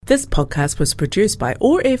This podcast was produced by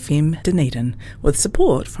OAR FM Dunedin with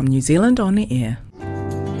support from New Zealand On Air.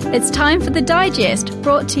 It's time for The Digest,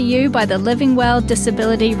 brought to you by the Living Well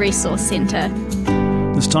Disability Resource Centre.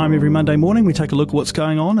 This time every Monday morning we take a look at what's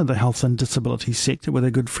going on in the health and disability sector with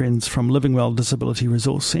our good friends from Living Well Disability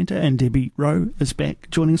Resource Centre, and Debbie Rowe is back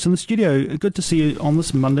joining us in the studio. Good to see you on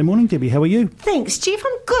this Monday morning, Debbie. How are you? Thanks, Jeff.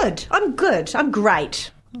 I'm good. I'm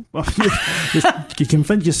great. Well, you can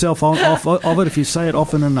convince yourself of it if you say it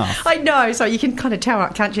often enough. I know, so you can kind of tell,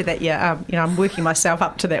 can't you, that I'm working myself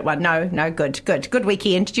up to that one. No, good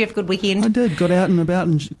weekend. Did you have a good weekend? I did. Got out and about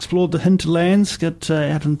and explored the hinterlands. Got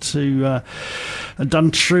out into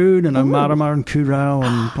Duntroon and Omarama and Kurau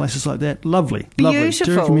and places like that. Lovely. Beautiful.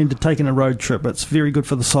 Do recommend taking a road trip. It's very good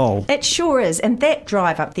for the soul. It sure is, and that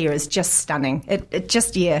drive up there is just stunning. It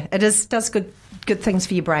does good things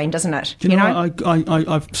for your brain, doesn't it? You know?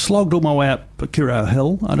 I've slogged all my way up Kurau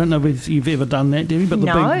Hill. I don't know if you've ever done that, Debbie, but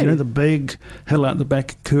the big hill out the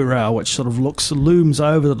back of Kurau, which sort of looms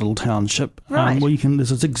over the little township. Right.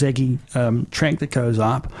 There's a zigzaggy track that goes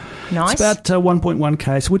up. Nice. It's about 1.1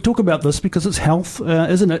 k's. We talk about this because it's health,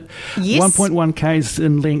 isn't it? Yes. 1.1 k's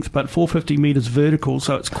in length, but 450 metres vertical,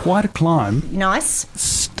 so it's quite a climb. Nice.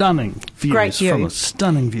 Stunning views. Great view. From it.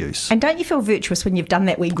 Stunning views. And don't you feel virtuous when you've done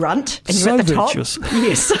that wee grunt and you're So at the virtuous. top?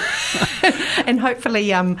 Yes. And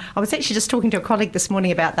hopefully, I was actually just talking to a colleague this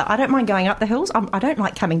morning about that. I don't mind going up the hills. I don't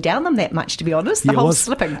like coming down them that much, to be honest. The whole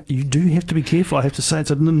slipping. You do have to be careful, I have to say.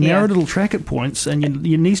 It's a narrow little track at points, and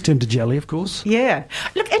your knees turn to jelly, of course. Yeah.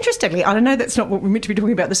 Look, interestingly, I know that's not what we're meant to be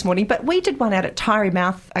talking about this morning, but we did one out at Taieri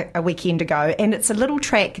Mouth a weekend ago, and it's a little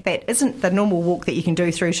track that isn't the normal walk that you can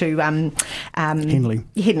do through to Henley.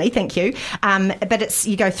 Henley, thank you. But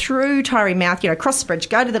you go through Taieri Mouth, cross the bridge,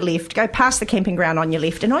 go to the left, go past the camping ground on your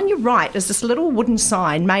left, and on your right is this little wooden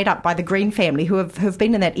sign made up by the Green family who have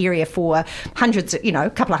been in that area for hundreds, a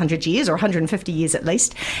couple of hundred years or 150 years at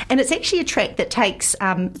least. And it's actually a track that takes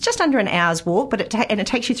just under an hour's walk, but it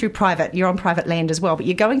takes you through you're on private land as well, but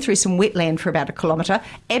you're going through some wetland for about 1 kilometre.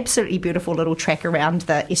 Absolutely beautiful little track around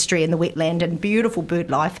the estuary and the wetland, and beautiful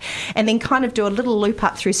bird life. And then kind of do a little loop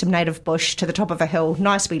up through some native bush to the top of a hill.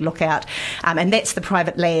 Nice wee lookout. And that's the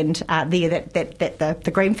private land there that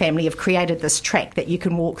the Green family have created this track that you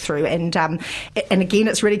can walk through. And again,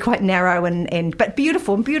 it's really quite narrow but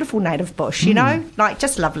beautiful native bush,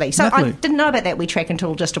 just lovely. So Lovely. I didn't know about that wee track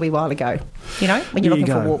until just a wee while ago, when you're looking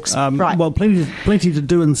for walks. Right. Well, plenty to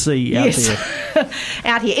do and see out there.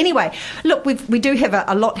 Out here. Anyway, look, we do have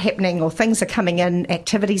a lot happening, or things are coming in,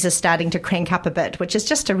 activities are starting to crank up a bit, which is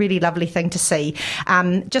just a really lovely thing to see.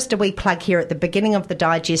 Just a wee plug here at the beginning of the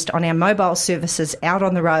digest on our mobile services out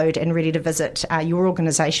on the road and ready to visit your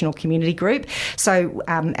organisation or community group. So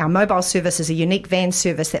our mobile service is a unique van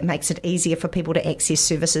service that makes it easier for people to access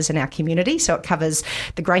services in our community. So it covers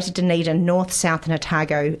the Greater Dunedin, North, South and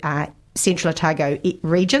Otago, Central Otago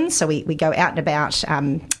region, so we go out and about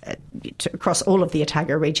across all of the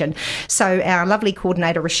Otago region. So our lovely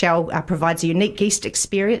coordinator Rochelle provides a unique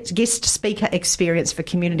guest speaker experience for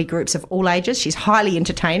community groups of all ages. She's highly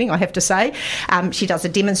entertaining, I have to say. She does a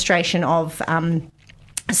demonstration of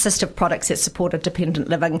assistive products that support a dependent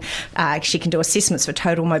living. She can do assessments for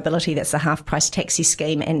total mobility, that's the half price taxi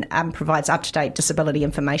scheme, and provides up-to-date disability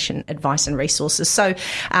information, advice and resources. So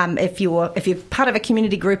if you're part of a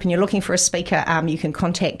community group and you're looking for a speaker, you can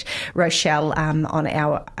contact Rochelle on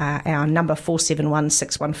our number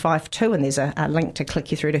 4716152, and there's a link to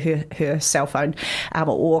click you through to her cell phone,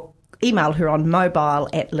 or email her on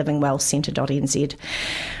mobile@livingwellcentre.nz.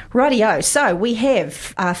 Rightio. So we have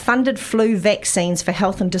funded flu vaccines for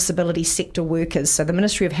health and disability sector workers. So the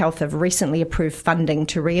Ministry of Health have recently approved funding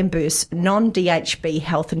to reimburse non-DHB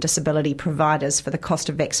health and disability providers for the cost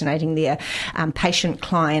of vaccinating their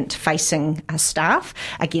patient-client-facing staff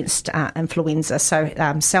against influenza. So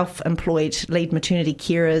self-employed lead maternity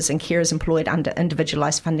carers and carers employed under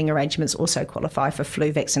individualised funding arrangements also qualify for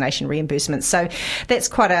flu vaccination reimbursements. So that's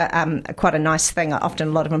quite a nice thing. Often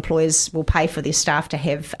a lot of employers will pay for their staff to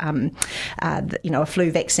have a flu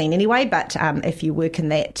vaccine anyway, but if you work in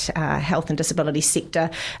that health and disability sector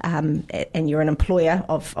and you're an employer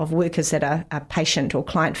of workers that are patient or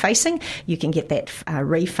client facing, you can get that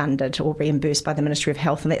refunded or reimbursed by the Ministry of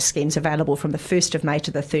Health, and that scheme's available from the 1st of May to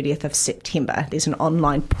the 30th of September. There's an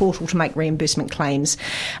online portal to make reimbursement claims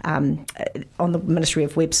on the Ministry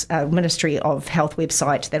of Health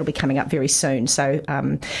website that'll be coming up very soon. So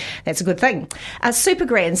that's a good thing. Super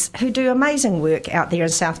Grands, who do amazing work out there in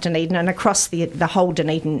South Dunedin and across the whole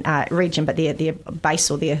Dunedin region, but their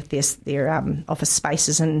base or their office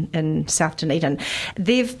spaces in South Dunedin,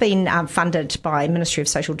 they've been funded by Ministry of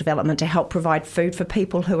Social Development to help provide food for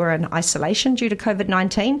people who are in isolation due to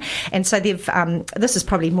COVID-19. And so they've this is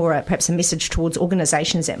probably more perhaps a message towards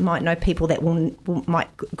organisations that might know people that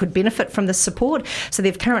could benefit from this support. So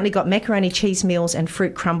they've currently got macaroni cheese meals and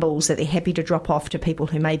fruit crumbles that they're happy to drop off to people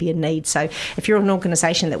who may be in need. So if you're an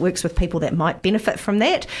organisation that works with people that might benefit from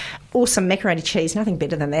that, awesome macaroni cheese, nothing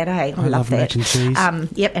better than that, eh? I love that. Mac and cheese.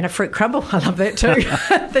 Yep, and a fruit crumble, I love that too.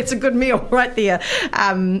 That's a good meal right there.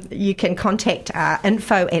 You can contact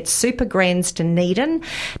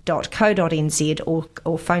info@supergrandsdunedin.co.nz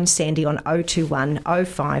or phone Sandy on 021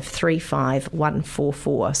 0535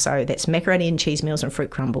 144. So that's macaroni and cheese meals and fruit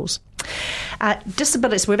crumbles.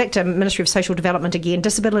 Disabilities, we're back to Ministry of Social Development again.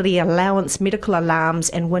 Disability allowance, medical alarms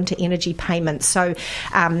and winter energy payments. So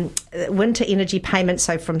winter energy payments,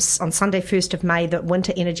 so on Sunday 1st of May, the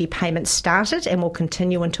winter energy payments started and will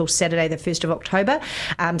continue until Saturday the 1st of October.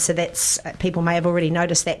 So that's, people may have already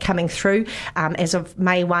noticed that coming through. As of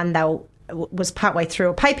May 1, was partway through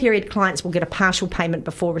a pay period, clients will get a partial payment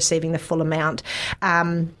before receiving the full amount.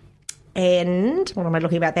 And what am I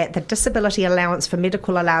looking about that? The disability allowance for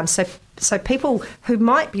medical alarms. So people who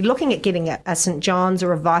might be looking at getting a St John's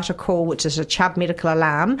or a VitaCall, which is a Chubb medical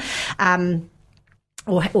alarm,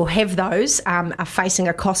 or have those, are facing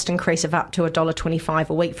a cost increase of up to $1.25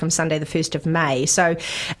 a week from Sunday the 1st of May. So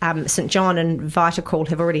St John and VitaCall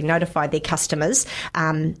have already notified their customers,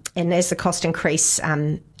 and as the cost increase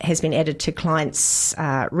has been added to clients'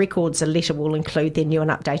 records, a letter will include their new and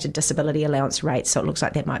updated disability allowance rates. So it looks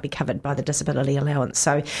like that might be covered by the disability allowance.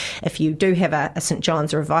 So if you do have a St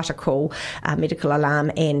John's or a VitaCall medical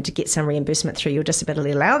alarm and get some reimbursement through your disability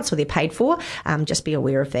allowance, or they're paid for, just be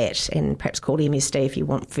aware of that and perhaps call MSD if you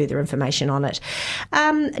want further information on it.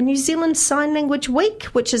 New Zealand Sign Language Week,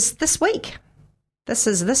 which is this week. This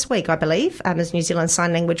is this week, I believe, is New Zealand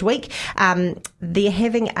Sign Language Week. They're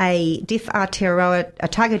having a Deaf Aotearoa,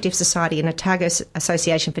 Otago Deaf Society and Otago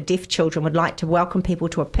Association for Deaf Children would like to welcome people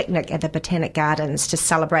to a picnic at the Botanic Gardens to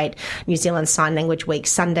celebrate New Zealand Sign Language Week,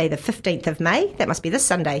 Sunday the 15th of May. That must be this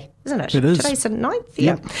Sunday, isn't it? It is. Today's the 9th?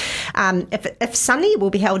 Yeah. If sunny, it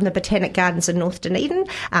will be held in the Botanic Gardens in North Dunedin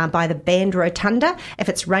by the Band Rotunda. If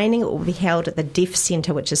it's raining, it will be held at the Deaf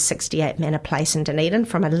Centre, which is 68 Manor Place in Dunedin,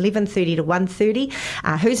 from 11:30 to 1:30.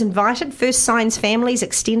 Who's invited? First Signs families,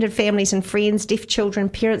 extended families and friends, deaf children,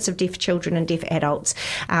 parents of deaf children and deaf adults.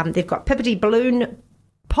 They've got Pippity Balloon,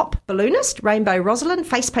 Pop Balloonist, Rainbow Rosalind,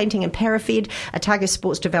 face painting and parafed. Otago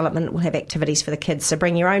Sports Development will have activities for the kids. So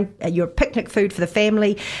bring your picnic food for the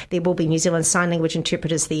family. There will be New Zealand Sign Language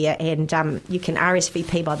interpreters there, and you can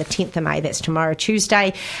RSVP by the 10th of May. That's tomorrow,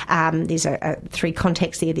 Tuesday. There's 3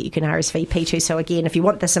 contacts there that you can RSVP to. So again, if you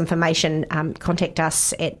want this information, contact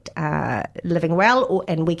us at Living Well,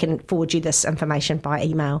 and we can forward you this information by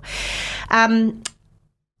email.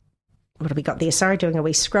 What have we got there? Sorry, doing a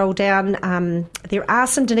wee scroll down. There are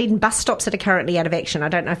some Dunedin bus stops that are currently out of action. I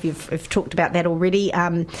don't know if you've talked about that already,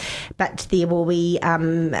 but there will be,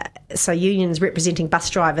 so unions representing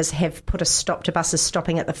bus drivers have put a stop to buses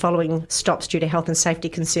stopping at the following stops due to health and safety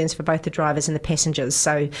concerns for both the drivers and the passengers.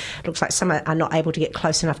 So it looks like some are not able to get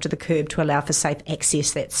close enough to the curb to allow for safe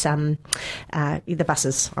access. That's the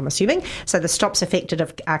buses, I'm assuming. So the stops affected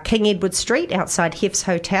are King Edward Street outside Hef's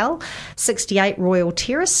Hotel, 68 Royal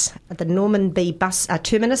Terrace, the Norman B bus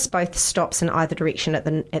terminus, both stops in either direction at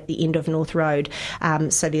the end of North Road.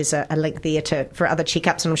 So there's a link there for other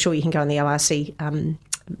checkups, and I'm sure you can go on the ORC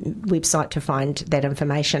website to find that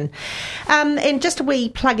information. And just a wee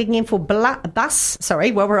plug again for bus.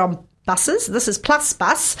 Sorry, while we're on buses, this is Plus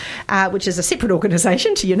Bus, which is a separate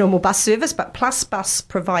organisation to your normal bus service, but Plus Bus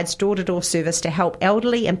provides door-to-door service to help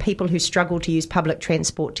elderly and people who struggle to use public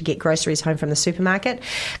transport to get groceries home from the supermarket.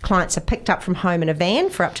 Clients are picked up from home in a van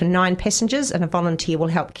for up to 9 passengers, and a volunteer will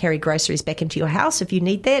help carry groceries back into your house if you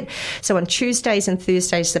need that. So on Tuesdays and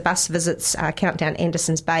Thursdays, the bus visits Countdown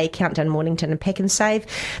Andersons Bay, Countdown Mornington and Pack and Save.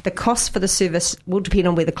 The cost for the service will depend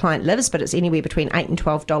on where the client lives, but it's anywhere between $8 and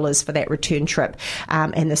 $12 for that return trip,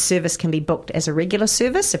 and the service can be booked as a regular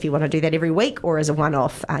service if you want to do that every week, or as a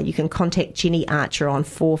one-off. You can contact Jenny Archer on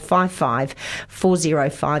 455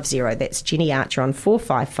 4050. That's Jenny Archer on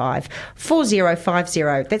 455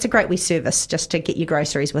 4050. That's a great wee service just to get your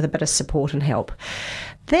groceries with a bit of support and help.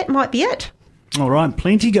 That might be it. All right,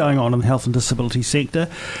 plenty going on in the health and disability sector.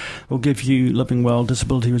 We'll give you Living Well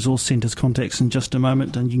Disability Resource Centre's contacts in just a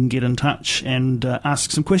moment, and you can get in touch and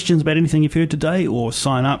ask some questions about anything you've heard today, or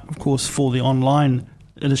sign up, of course, for the online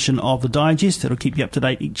edition of the Digest. That'll keep you up to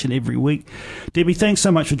date each and every week. Debbie, thanks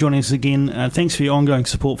so much for joining us again. Thanks for your ongoing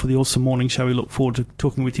support for the Awesome Morning Show. We look forward to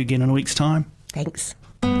talking with you again in a week's time. Thanks.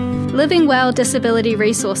 Living Well Disability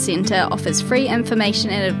Resource Centre offers free information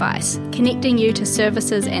and advice, connecting you to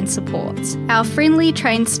services and supports. Our friendly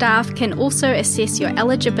trained staff can also assess your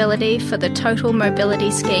eligibility for the Total Mobility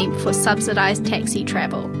Scheme for subsidised taxi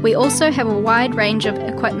travel. We also have a wide range of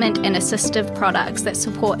equipment and assistive products that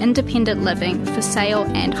support independent living for sale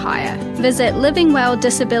and hire. Visit Living Well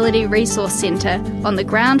Disability Resource Centre on the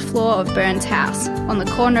ground floor of Burns House, on the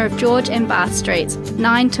corner of George and Bath Streets,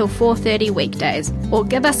 9 till 4:30 weekdays, or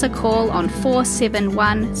give us a call on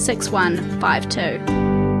 471 6152.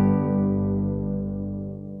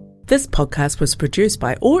 This podcast was produced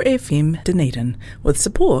by OAR FM Dunedin with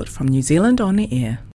support from New Zealand On the Air.